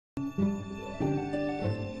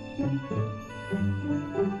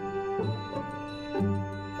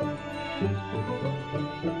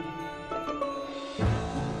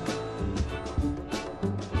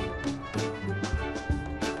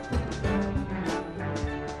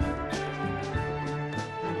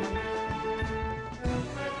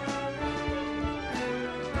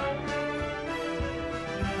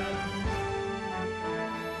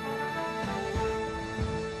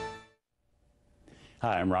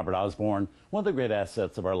Hi, I'm Robert Osborne. One of the great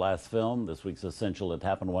assets of our last film, this week's Essential It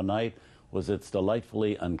Happened One Night, was its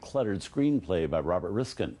delightfully uncluttered screenplay by Robert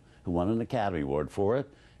Riskin, who won an Academy Award for it,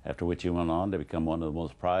 after which he went on to become one of the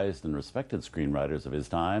most prized and respected screenwriters of his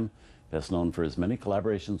time, best known for his many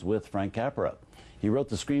collaborations with Frank Capra. He wrote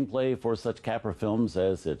the screenplay for such Capra films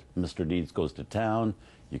as Mr. Deeds Goes to Town,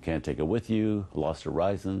 You Can't Take It With You, Lost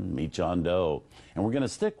Horizon, Meet John Doe. And we're going to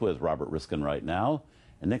stick with Robert Riskin right now,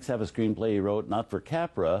 and next have a screenplay he wrote not for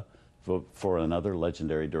Capra, for another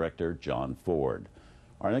legendary director, John Ford.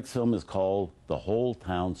 Our next film is called The Whole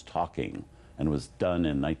Town's Talking and was done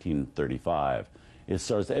in 1935. It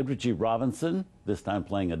stars Edward G. Robinson, this time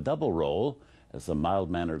playing a double role as a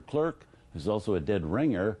mild-mannered clerk who's also a dead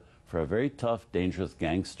ringer for a very tough, dangerous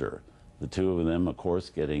gangster. The two of them, of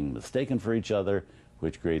course, getting mistaken for each other,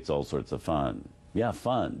 which creates all sorts of fun. Yeah,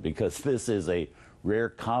 fun, because this is a rare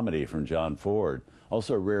comedy from John Ford.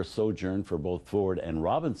 Also a rare sojourn for both Ford and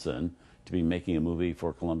Robinson to be making a movie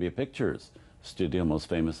for Columbia Pictures. Studio most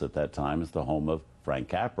famous at that time is the home of Frank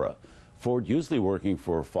Capra. Ford usually working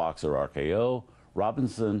for Fox or RKO,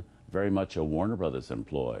 Robinson very much a Warner Brothers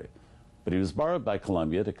employee. But he was borrowed by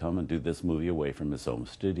Columbia to come and do this movie away from his home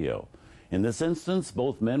studio. In this instance,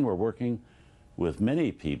 both men were working with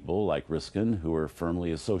many people like Riskin who were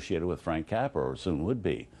firmly associated with Frank Capra, or soon would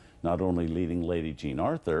be, not only leading Lady Jean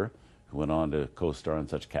Arthur, who went on to co-star in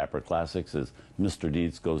such Capra classics as Mr.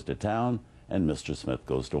 Deeds Goes to Town and Mr. Smith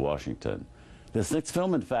Goes to Washington. This next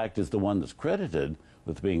film, in fact, is the one that's credited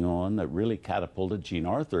with being one that really catapulted Jean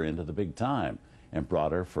Arthur into the big time and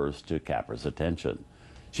brought her first to Capra's attention.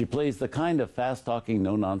 She plays the kind of fast-talking,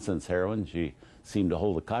 no-nonsense heroine she seemed to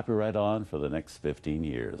hold the copyright on for the next 15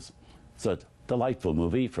 years. It's a delightful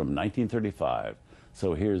movie from 1935.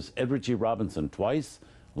 So here's Edward G. Robinson twice,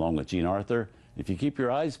 along with Jean Arthur. If you keep your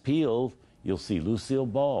eyes peeled, you'll see Lucille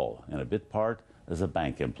Ball in a bit part as a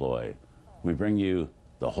bank employee. We bring you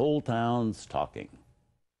The Whole Town's Talking.